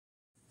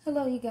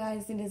Hello, you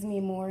guys. It is me,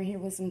 More, here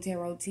with some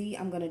tarot tea.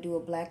 I'm going to do a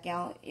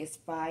blackout. It's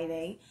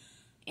Friday,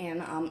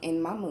 and I'm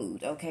in my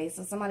mood, okay?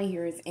 So somebody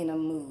here is in a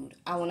mood.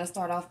 I want to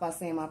start off by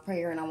saying my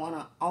prayer, and I want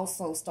to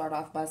also start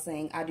off by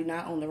saying I do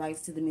not own the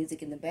rights to the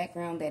music in the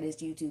background. That is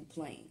YouTube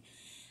playing.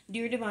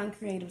 Dear Divine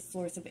Creative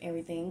Source of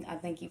everything, I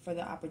thank you for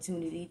the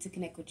opportunity to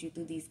connect with you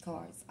through these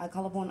cards. I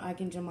call upon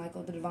Archangel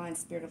Michael, the Divine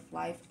Spirit of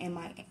Life, and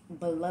my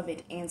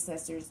beloved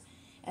ancestors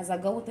as I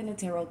go within the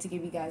tarot to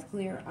give you guys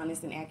clear,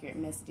 honest, and accurate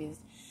messages.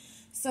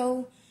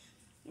 So,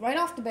 right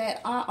off the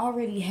bat, I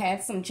already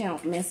had some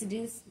channeled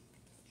messages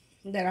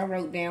that I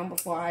wrote down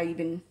before I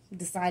even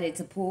decided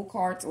to pull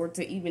cards or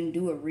to even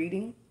do a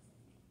reading.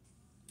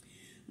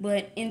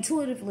 But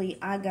intuitively,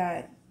 I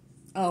got,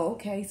 oh,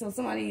 okay, so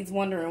somebody's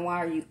wondering, why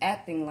are you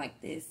acting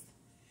like this?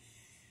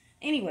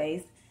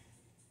 Anyways,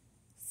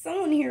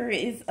 someone here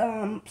is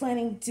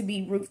planning to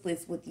be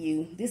ruthless with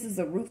you. This is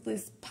a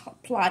ruthless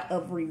plot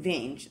of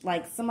revenge.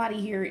 Like,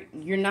 somebody here,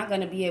 you're not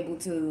going to be able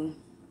to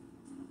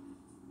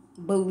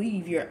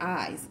believe your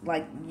eyes.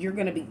 Like, you're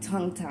gonna be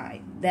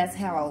tongue-tied. That's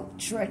how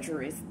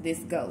treacherous this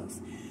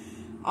goes.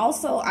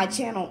 Also, I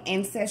channel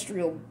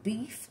ancestral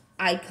beef,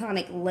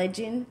 iconic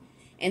legend,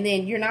 and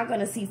then you're not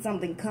gonna see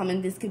something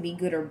coming. This could be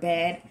good or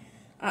bad.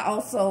 I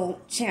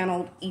also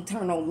channeled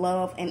eternal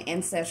love and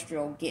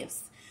ancestral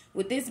gifts.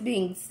 With this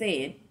being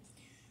said,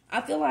 I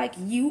feel like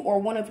you or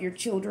one of your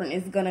children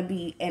is gonna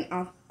be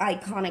an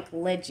iconic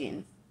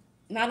legend.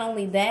 Not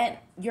only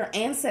that, your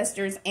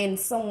ancestors and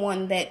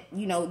someone that,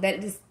 you know,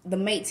 that is the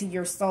mate to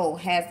your soul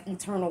has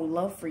eternal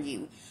love for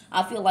you.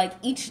 I feel like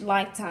each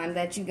lifetime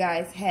that you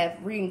guys have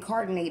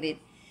reincarnated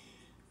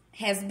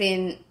has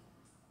been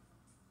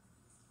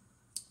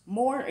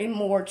more and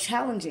more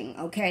challenging,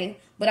 okay?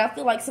 But I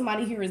feel like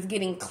somebody here is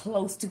getting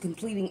close to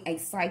completing a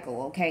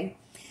cycle, okay?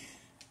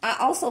 I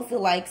also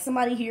feel like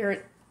somebody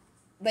here,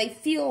 they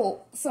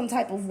feel some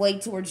type of way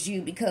towards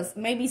you because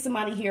maybe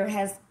somebody here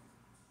has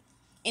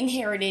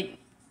inherited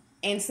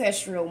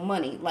ancestral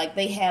money, like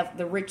they have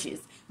the riches,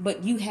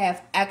 but you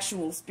have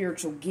actual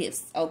spiritual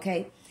gifts,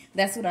 okay?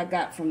 That's what I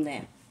got from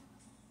that.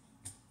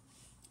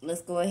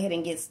 Let's go ahead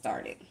and get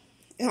started.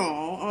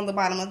 Oh, on the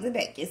bottom of the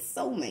deck is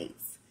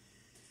soulmates.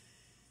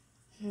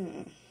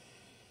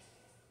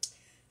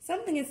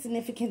 Something is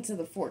significant to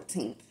the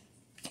 14th.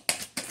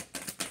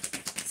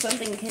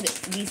 Something could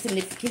be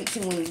significant to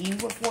when you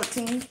were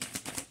 14.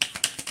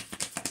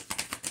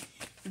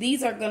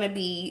 These are going to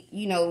be,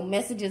 you know,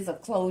 messages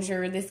of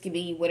closure. This could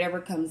be whatever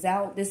comes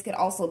out. This could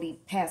also be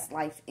past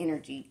life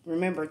energy.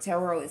 Remember,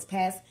 tarot is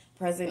past,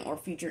 present, or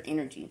future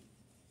energy.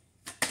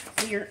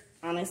 Clear,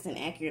 honest, and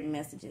accurate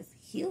messages.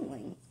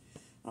 Healing.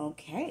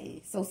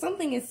 Okay. So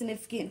something is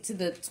significant to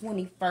the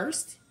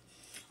 21st.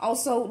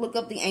 Also, look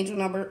up the angel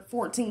number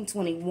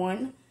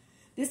 1421.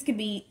 This could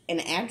be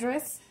an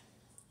address,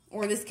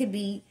 or this could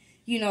be,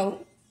 you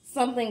know,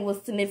 something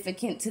was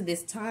significant to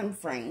this time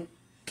frame.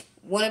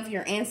 One of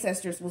your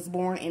ancestors was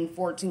born in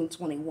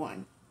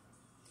 1421.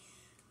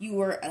 You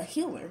were a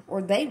healer,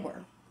 or they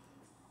were.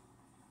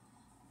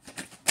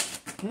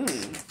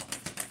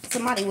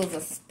 Somebody was a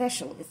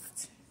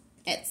specialist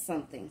at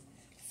something.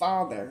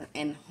 Father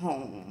and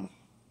home.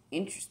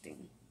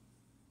 Interesting.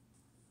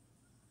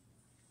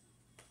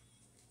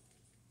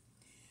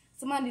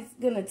 Somebody's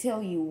going to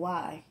tell you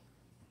why.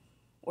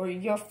 Or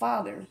your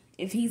father,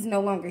 if he's no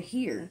longer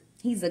here,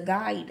 he's a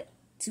guide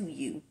to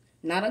you.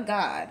 Not a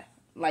god,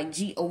 like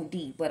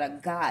G-O-D, but a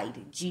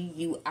guide,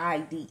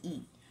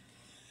 G-U-I-D-E.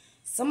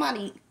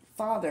 Somebody,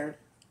 father,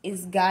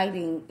 is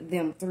guiding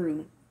them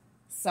through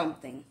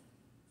something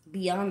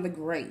beyond the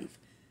grave.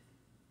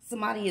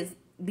 Somebody is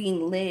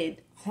being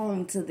led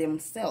home to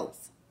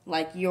themselves,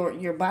 like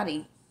your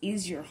body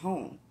is your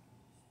home.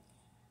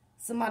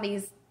 Somebody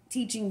is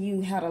teaching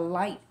you how to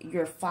light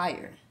your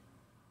fire,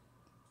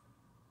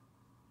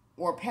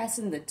 or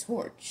passing the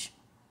torch.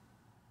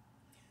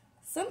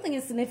 Something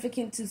is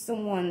significant to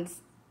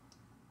someone's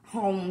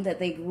home that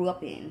they grew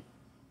up in.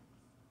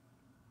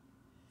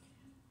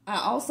 I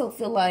also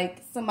feel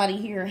like somebody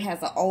here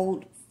has an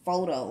old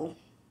photo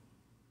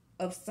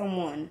of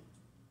someone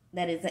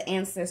that is an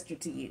ancestor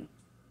to you.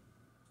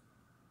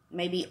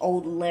 Maybe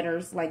old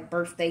letters like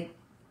birthday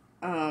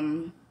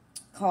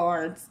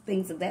cards,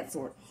 things of that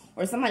sort.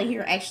 Or somebody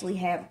here actually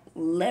have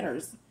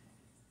letters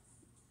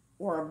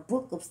or a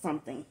book of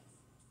something.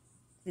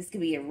 This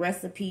could be a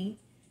recipe.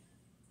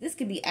 This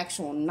could be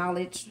actual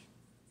knowledge,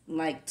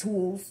 like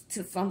tools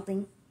to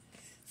something.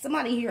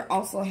 Somebody here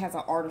also has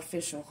an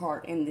artificial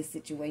heart in this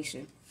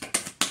situation.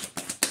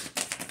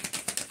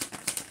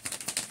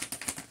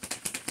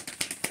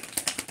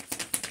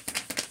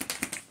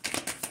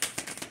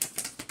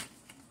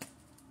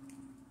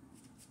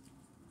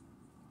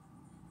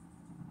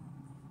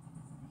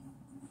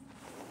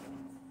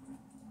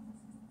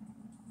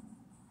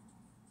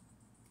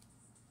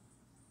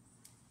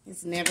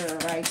 It's never a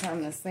right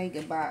time to say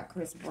goodbye,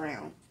 Chris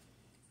Brown.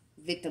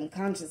 Victim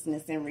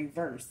consciousness in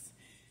reverse.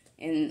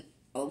 And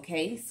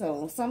okay,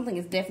 so something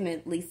is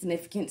definitely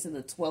significant to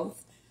the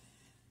 12th.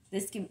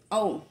 This can,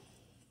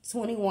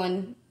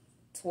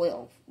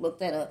 2112. Look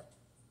that up.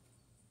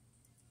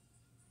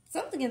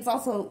 something is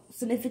also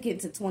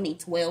significant to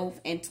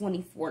 2012 and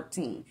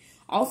 2014.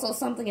 Also,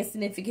 something is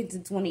significant to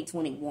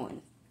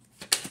 2021.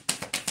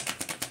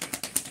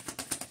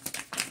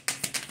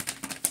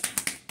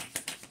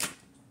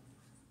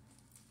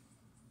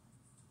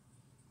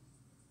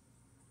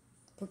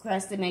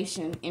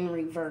 Procrastination in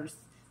reverse.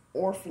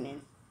 Orphaning.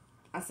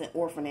 I said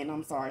orphaning,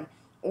 I'm sorry.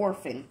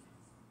 Orphan.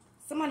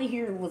 Somebody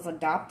here was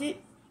adopted.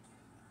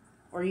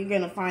 Or you're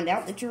going to find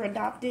out that you're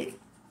adopted.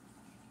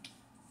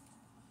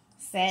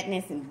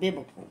 Sadness and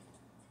biblical.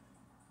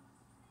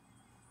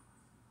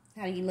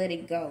 How do you let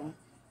it go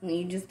when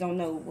you just don't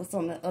know what's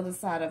on the other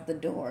side of the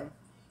door?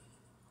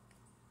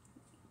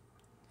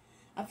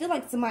 I feel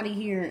like somebody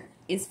here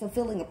is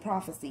fulfilling a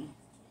prophecy.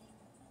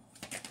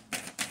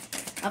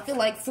 I feel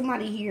like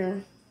somebody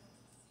here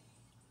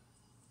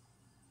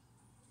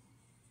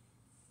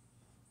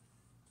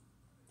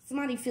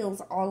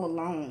feels all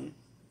alone.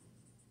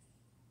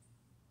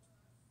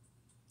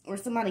 Or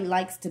somebody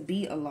likes to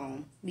be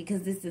alone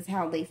because this is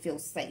how they feel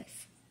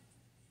safe.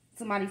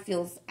 Somebody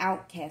feels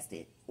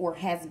outcasted or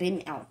has been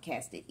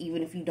outcasted,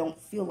 even if you don't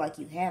feel like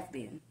you have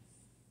been.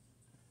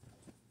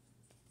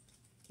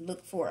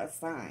 Look for a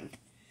sign.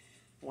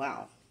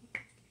 Wow.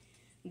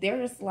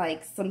 There is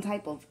like some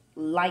type of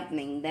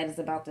lightning that is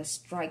about to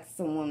strike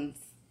someone's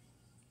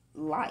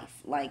life.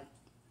 Like,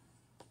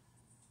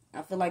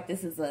 I feel like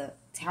this is a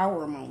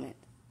tower moment.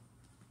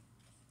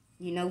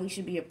 You know we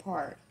should be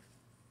apart.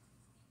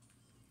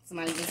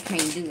 Somebody just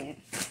can't do it.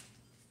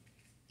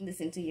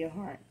 Listen to your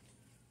heart.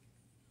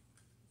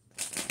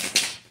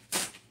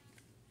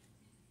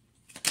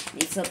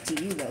 It's up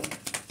to you, though.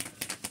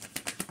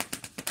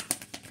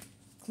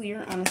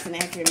 Clear, honest, and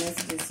accurate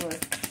messages. Source.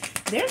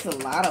 There's a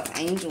lot of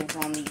angels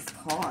on these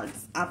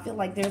cards. I feel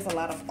like there's a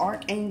lot of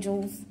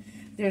archangels.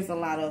 There's a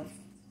lot of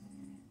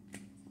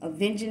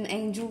avenging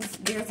angels.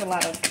 There's a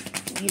lot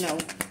of, you know,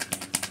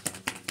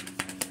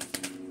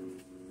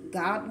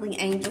 godly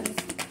angels.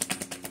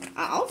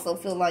 I also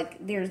feel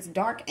like there's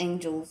dark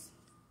angels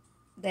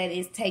that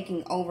is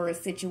taking over a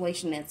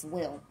situation as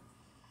well.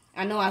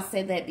 I know I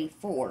said that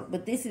before,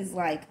 but this is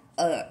like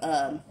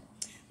a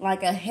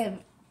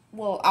heaven.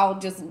 Well, I'll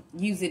just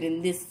use it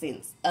in this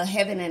sense: a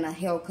heaven and a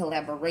hell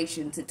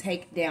collaboration to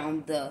take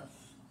down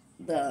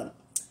the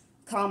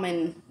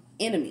common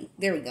enemy.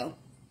 There we go.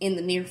 In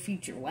the near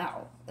future.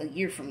 Wow, a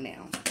year from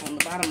now. On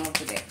the bottom of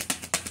the deck.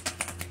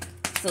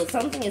 So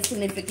something is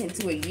significant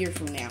to a year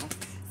from now.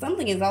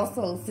 Something is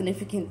also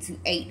significant to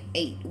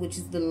 8-8, which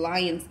is the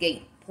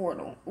Lionsgate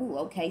portal. Ooh,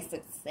 okay,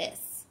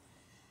 success.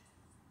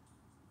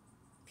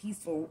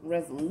 Peaceful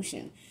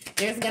resolution.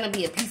 There's going to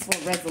be a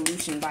peaceful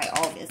resolution by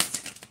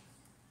August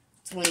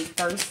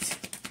 21st.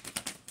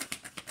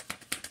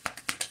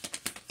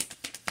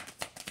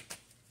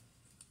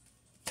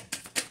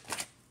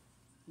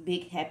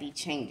 Big happy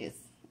changes.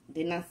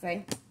 Didn't I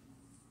say?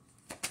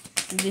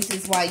 This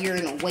is why you're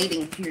in a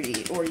waiting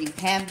period, or you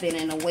have been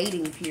in a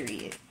waiting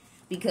period.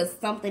 Because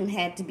something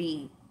had to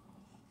be,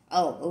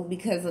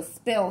 because a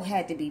spell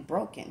had to be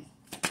broken.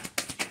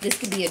 This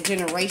could be a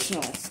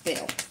generational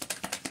spell.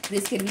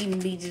 This could even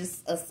be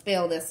just a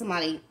spell that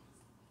somebody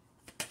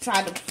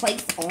tried to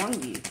place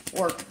on you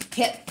or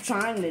kept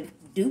trying to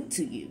do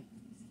to you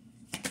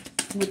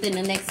within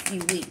the next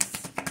few weeks.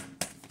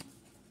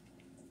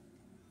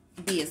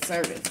 Be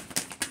assertive.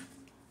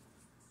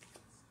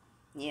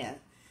 Yeah.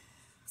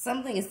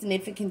 Something is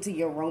significant to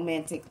your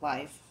romantic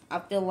life. I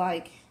feel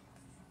like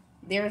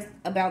there's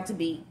about to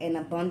be an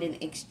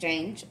abundant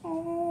exchange.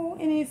 Oh,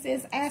 and it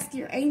says, ask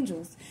your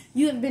angels.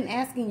 You have been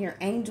asking your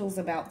angels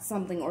about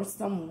something or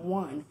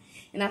someone.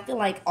 And I feel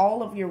like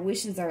all of your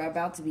wishes are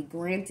about to be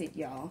granted,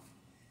 y'all.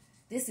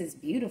 This is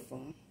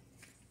beautiful.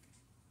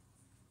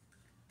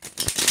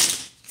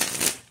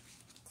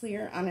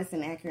 Clear, honest,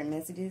 and accurate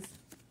messages.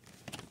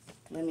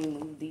 Let me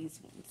move these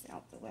ones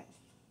out the way.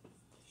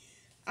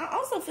 I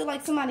also feel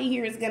like somebody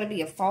here is going to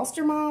be a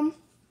foster mom.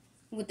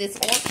 With this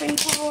orphan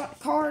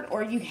card,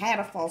 or you had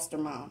a foster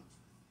mom,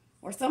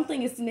 or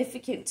something is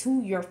significant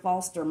to your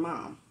foster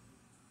mom.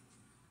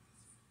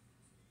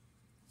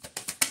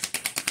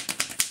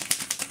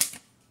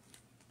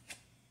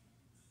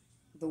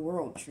 The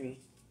world tree.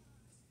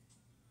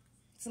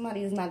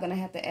 Somebody is not going to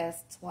have to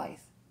ask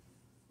twice,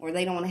 or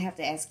they don't want to have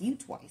to ask you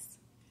twice.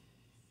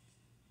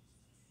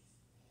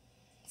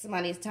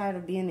 Somebody is tired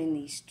of being in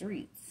these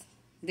streets.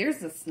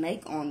 There's a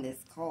snake on this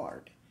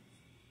card,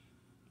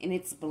 and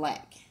it's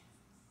black.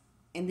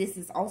 And this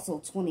is also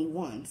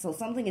 21. So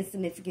something is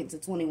significant to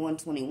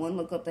 2121.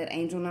 Look up that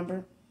angel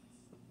number.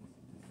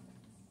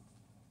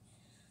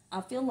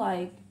 I feel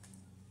like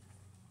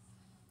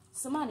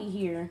somebody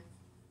here,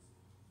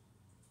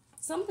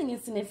 something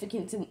is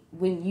significant to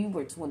when you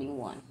were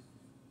 21.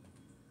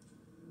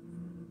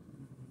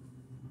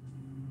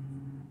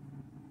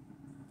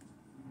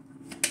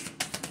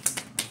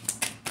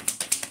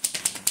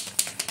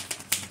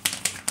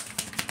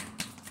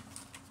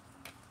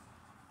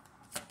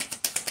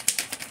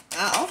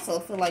 I also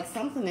feel like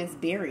something is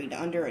buried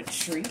under a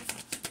tree.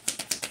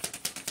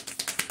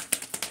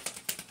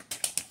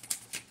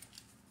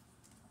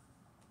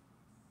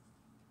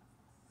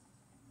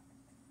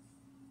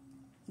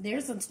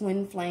 There's a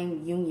twin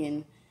flame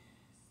union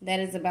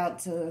that is about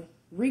to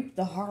reap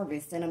the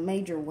harvest in a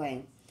major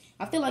way.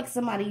 I feel like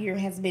somebody here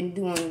has been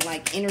doing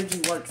like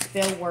energy work,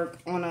 spell work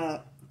on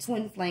a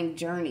twin flame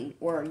journey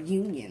or a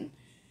union.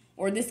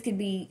 Or this could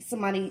be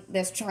somebody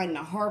that's trying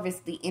to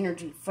harvest the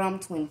energy from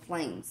twin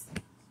flames.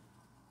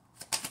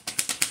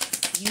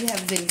 You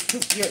have been,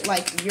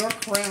 your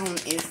crown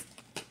is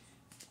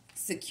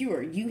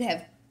secure. You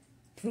have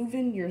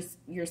proven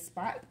your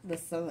spot, the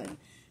sun.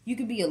 You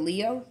could be a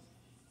Leo.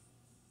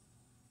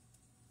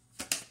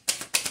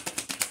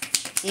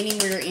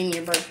 Anywhere in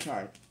your birth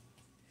chart.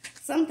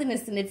 Something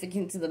is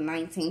significant to the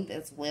 19th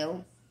as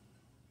well.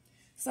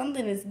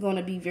 Something is going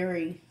to be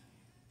very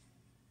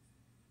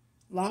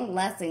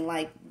long-lasting.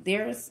 Like,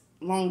 there's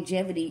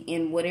longevity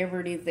in whatever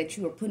it is that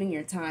you are putting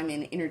your time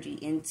and energy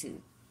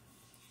into.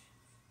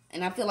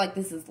 And I feel like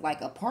this is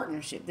like a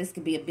partnership. This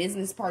could be a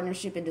business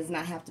partnership. It does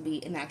not have to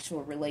be an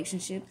actual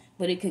relationship,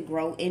 but it could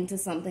grow into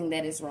something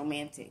that is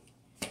romantic.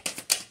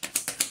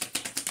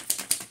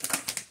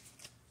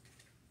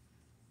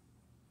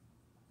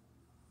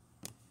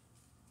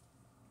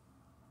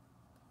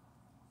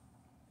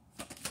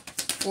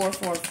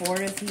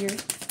 "444" is here.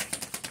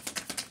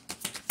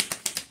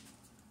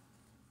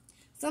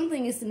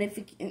 Something is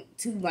significant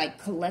to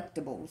like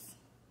collectibles.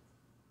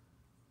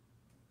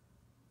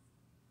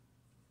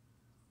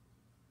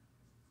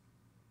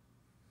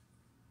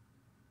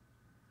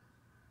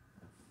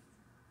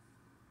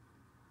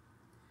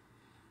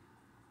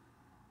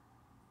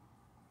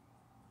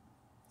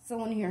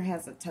 Someone here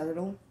has a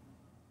turtle.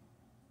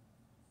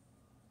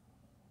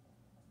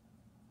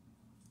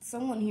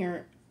 Someone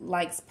here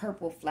likes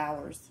purple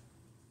flowers.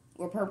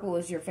 Or purple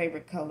is your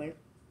favorite color.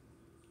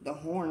 The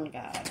horn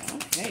god.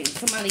 Okay.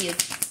 Somebody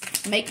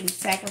is making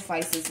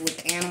sacrifices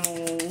with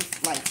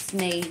animals like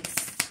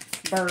snakes,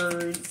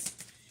 birds,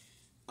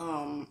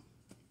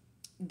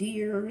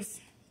 deers,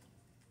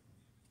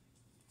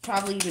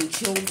 probably even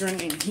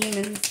children and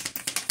humans.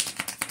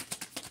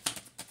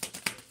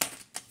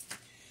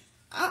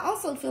 I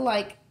also feel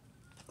like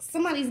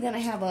somebody's going to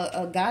have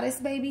a goddess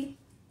baby.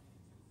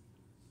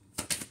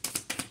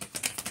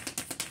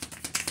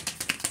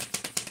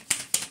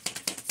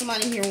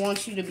 Somebody here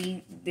wants you to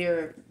be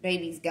their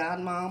baby's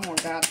godmom or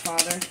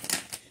godfather.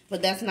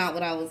 But that's not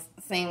what I was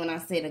saying when I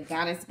said a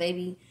goddess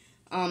baby.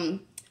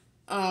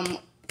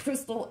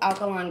 Crystal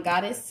Alkaline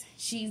Goddess.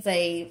 She's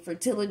a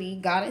fertility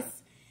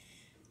goddess.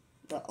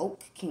 The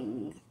Oak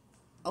King.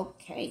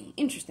 Okay,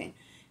 interesting.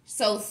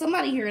 So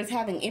somebody here is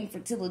having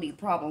infertility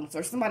problems,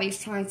 or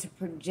somebody's trying to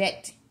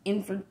project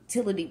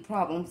infertility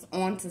problems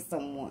onto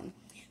someone.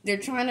 They're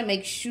trying to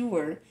make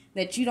sure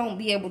that you don't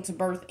be able to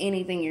birth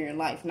anything in your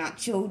life. Not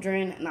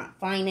children, not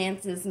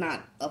finances,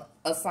 not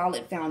a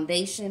solid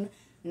foundation,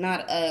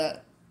 not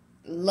a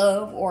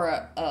love or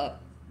a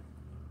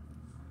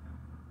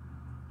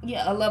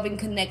loving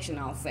connection,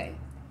 I'll say.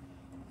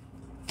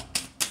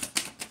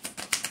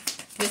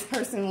 This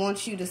person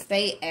wants you to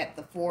stay at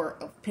the Four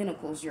of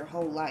Pentacles your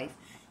whole life.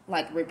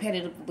 Like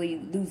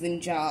repetitively losing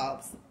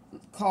jobs,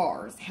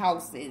 cars,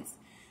 houses,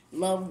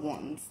 loved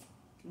ones,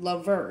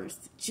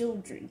 lovers,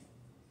 children.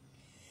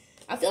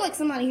 I feel like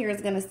somebody here is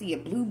going to see a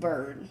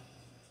bluebird.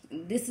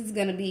 This is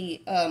going to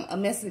be a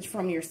message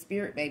from your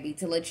spirit baby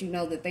to let you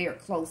know that they are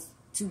close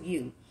to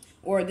you.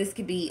 Or this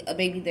could be a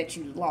baby that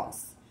you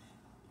lost.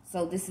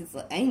 So this is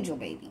an angel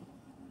baby.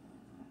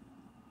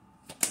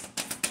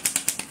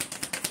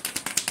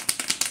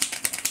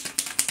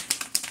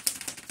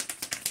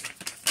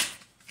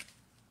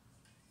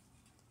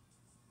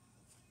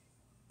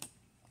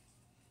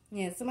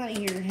 Yeah, somebody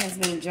here has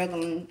been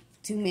juggling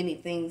too many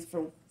things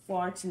for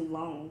far too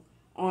long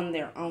on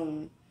their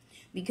own.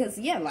 Because,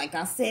 yeah, like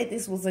I said,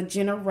 this was a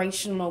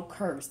generational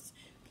curse.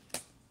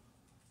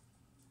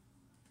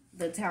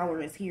 The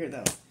Tower is here,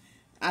 though.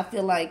 I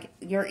feel like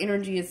your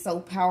energy is so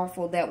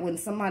powerful that when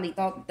somebody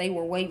thought they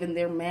were waving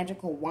their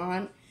magical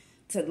wand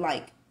to,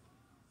 like,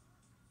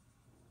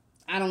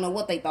 I don't know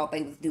what they thought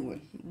they was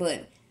doing,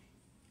 but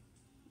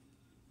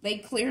they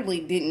clearly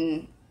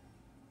didn't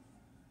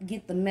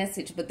get the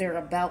message, but they're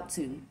about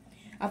to.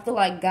 I feel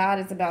like God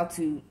is about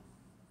to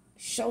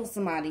show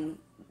somebody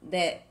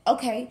that,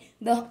 okay,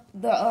 the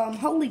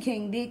Holy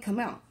King did come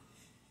out.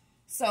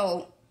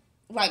 So,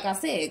 like I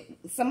said,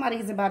 God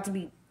is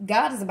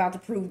about to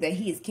prove that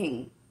he is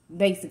king,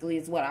 basically,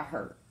 is what I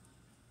heard.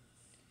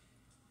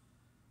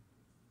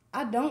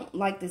 I don't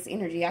like this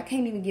energy. I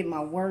can't even get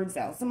my words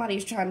out.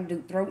 Somebody's trying to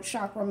do throat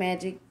chakra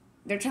magic.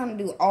 They're trying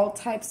to do all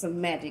types of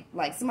magic.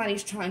 Like,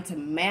 somebody's trying to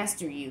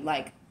master you,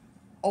 like,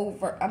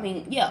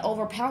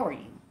 overpower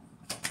you.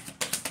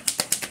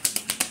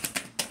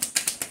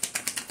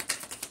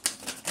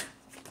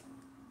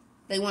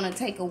 They want to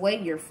take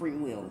away your free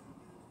will.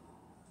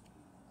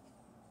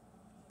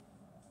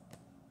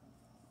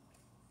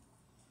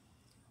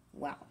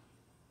 Wow.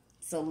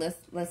 So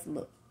let's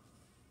look.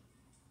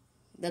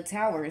 The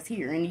Tower is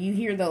here, and you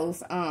hear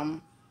those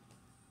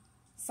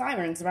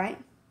sirens, right?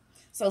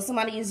 So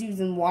somebody is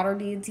using water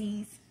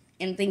deities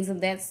and things of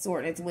that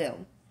sort as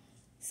well.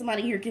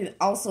 Somebody here can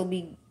also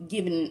be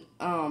given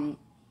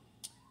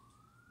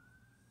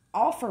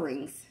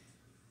offerings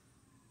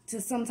to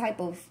some type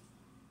of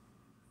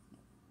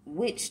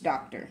witch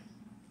doctor.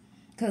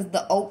 Because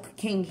the Oak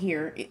King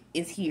here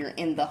is here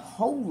and the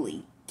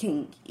Holy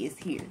King is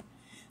here.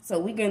 So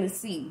we're going to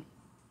see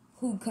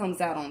who comes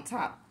out on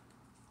top.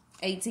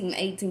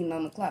 1818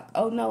 on the clock.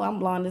 Oh no, I'm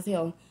blonde as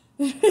hell.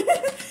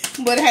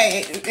 But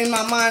hey, in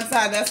my mind's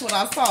eye, that's what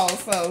I saw.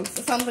 So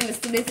something is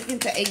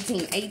significant to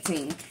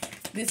 1818.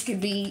 This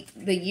could be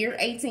the year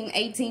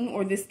 1818,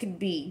 or this could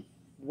be,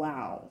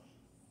 wow.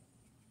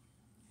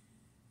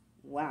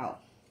 Wow.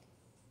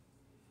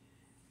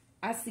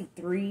 I see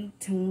 3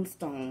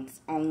 tombstones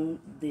on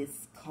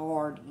this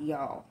card,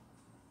 y'all.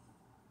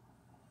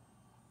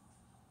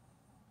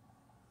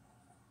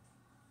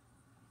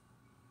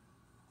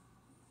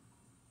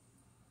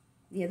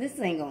 Yeah, this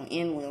ain't going to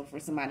end well for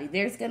somebody.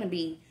 There's going to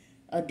be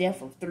a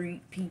death of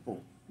 3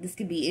 people. This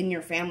could be in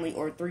your family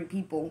or 3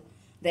 people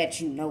that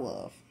you know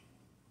of.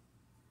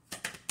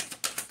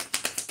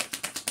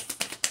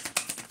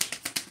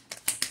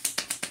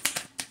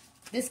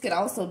 This could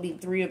also be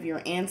 3 of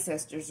your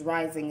ancestors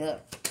rising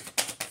up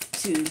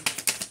to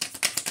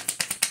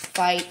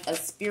fight a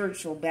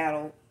spiritual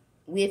battle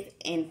with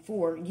and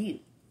for you.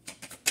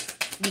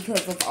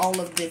 Because of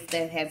all of this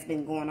that has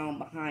been going on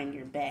behind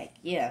your back.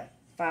 Yeah,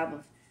 5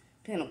 of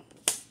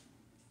Pentacles.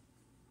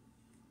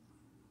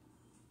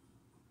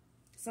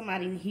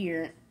 Somebody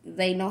here,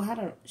 they know how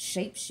to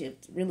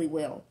shapeshift really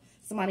well.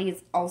 Somebody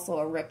is also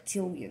a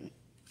reptilian.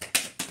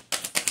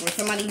 Or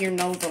somebody here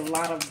knows a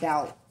lot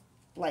about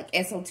like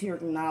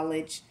esoteric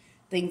knowledge,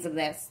 things of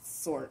that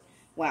sort.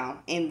 Wow.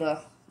 And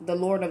the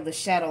Lord of the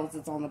Shadows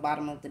is on the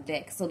bottom of the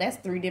deck. So that's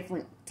 3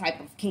 different type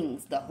of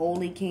kings. The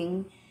Holy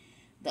King,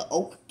 the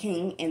Oak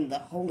King, and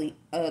the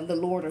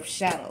Lord of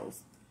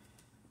Shadows.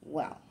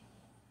 Wow.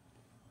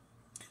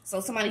 So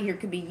somebody here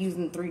could be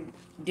using 3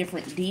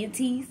 different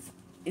deities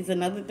is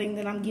another thing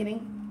that I'm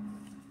getting.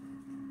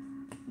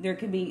 There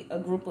could be a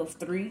group of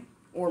 3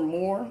 or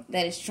more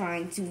that is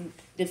trying to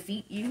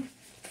defeat you.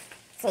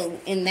 So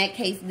in that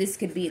case, this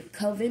could be a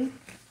coven.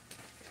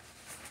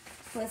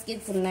 Let's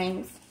get some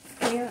names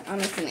here.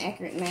 Honest and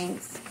accurate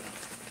names.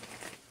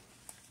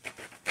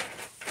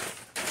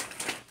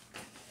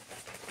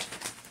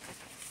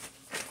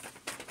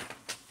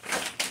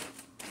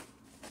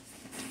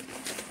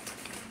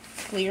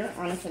 Clear,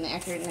 honest, and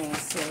accurate names,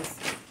 sis.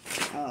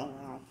 Oh,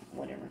 wow.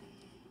 Whatever.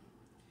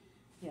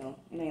 Yo,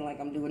 it ain't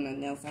like I'm doing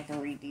nothing else. I can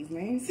read these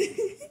names.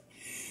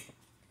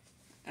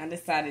 I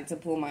decided to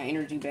pull my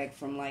energy back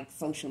from, like,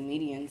 social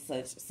media and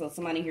such. So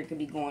somebody here could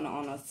be going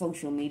on a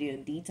social media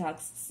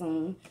detox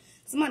soon.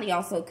 Somebody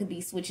also could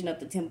be switching up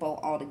the tempo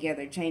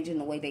altogether, changing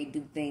the way they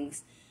do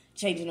things,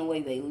 changing the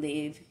way they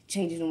live,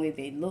 changing the way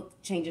they look,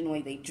 changing the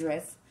way they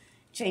dress,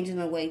 changing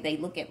the way they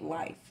look at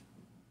life.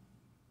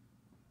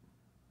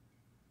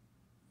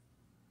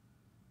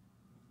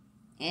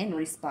 And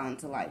respond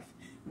to life.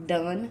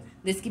 Dunn.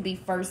 This could be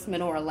first,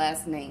 middle, or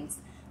last names.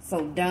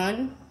 So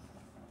Dunn,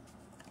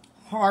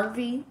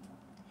 Harvey,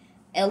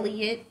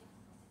 Elliot,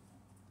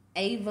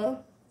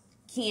 Ava,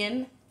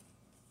 Ken,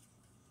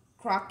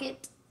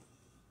 Crockett,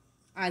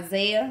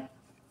 Isaiah,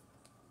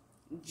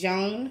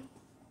 Joan,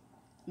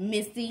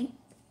 Missy,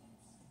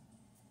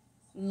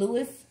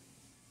 Lewis,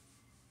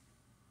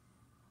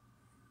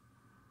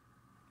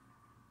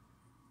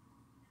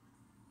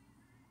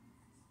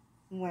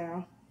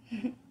 wow.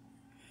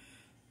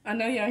 I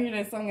know y'all hear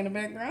that song in the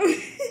background.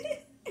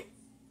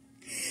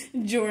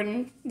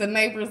 Jordan, the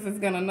neighbors is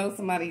going to know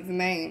somebody's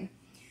name.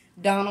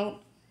 Donald,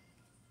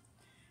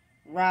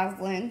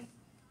 Rosalind,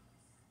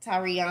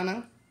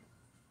 Tariana,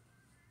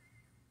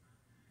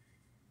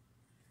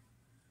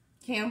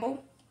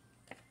 Campbell,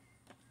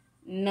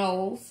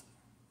 Knowles,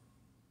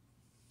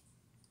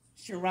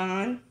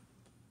 Sharon,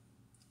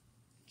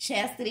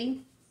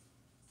 Chastity,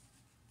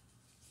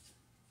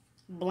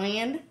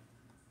 Bland,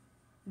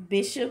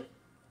 Bishop,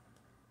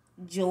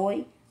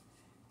 Joy.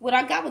 What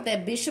I got with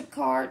that Bishop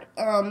card,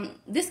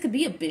 this could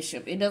be a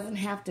bishop. It doesn't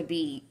have to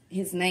be,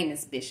 his name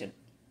is Bishop.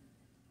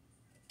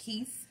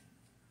 Keith,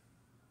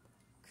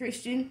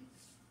 Christian,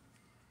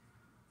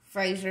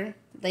 Fraser.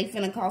 They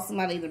finna call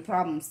somebody the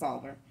problem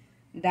solver.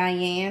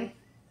 Diane,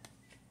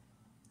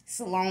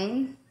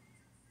 Sloan,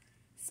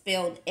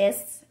 spelled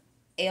S-L-O-A-N.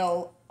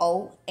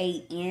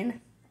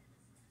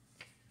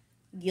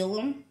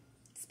 Gilliam,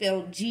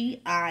 spelled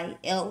G-I-L-L-I-A-M.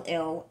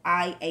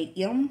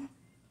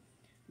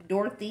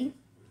 Dorothy,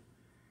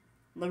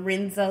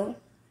 Lorenzo,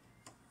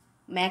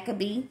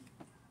 Maccabee,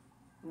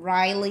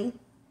 Riley,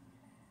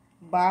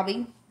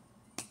 Bobby,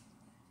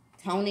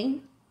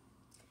 Tony,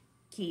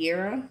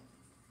 Kiera,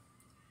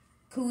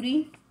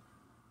 Cootie,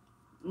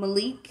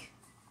 Malik,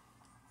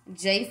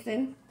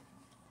 Jason,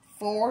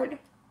 Ford,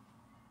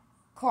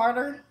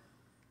 Carter,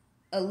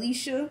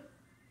 Alicia,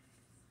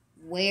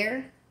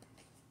 Ware,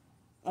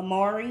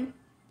 Amari,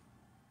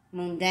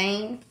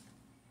 Mundane,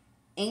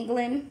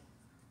 England,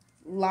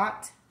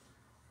 Lot.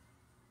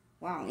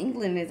 Wow,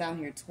 England is out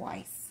here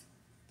twice.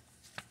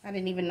 I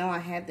didn't even know I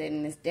had that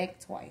in this deck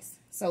twice.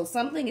 So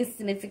something is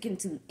significant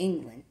to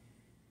England.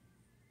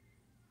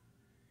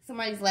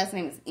 Somebody's last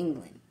name is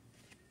England.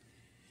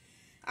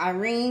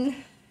 Irene,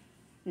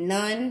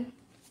 Nunn,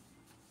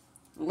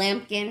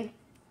 Lampkin,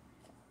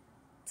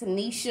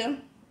 Tanisha,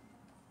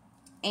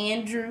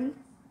 Andrew,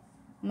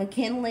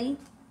 McKinley,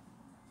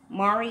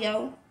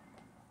 Mario,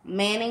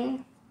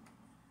 Manning,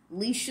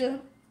 Leisha,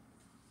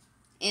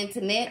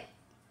 Antoinette,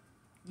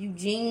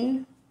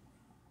 Eugene,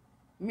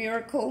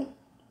 Miracle,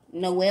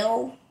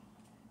 Noel,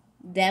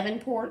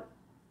 Davenport,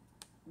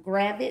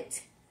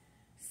 Gravit,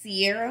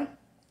 Sierra,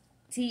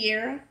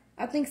 Tierra.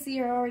 I think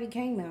Sierra already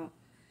came out.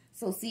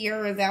 So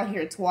Sierra is out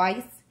here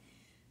twice.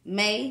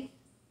 May,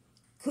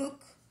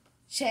 Cook,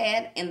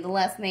 Chad, and the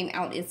last name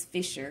out is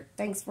Fisher.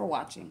 Thanks for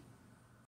watching.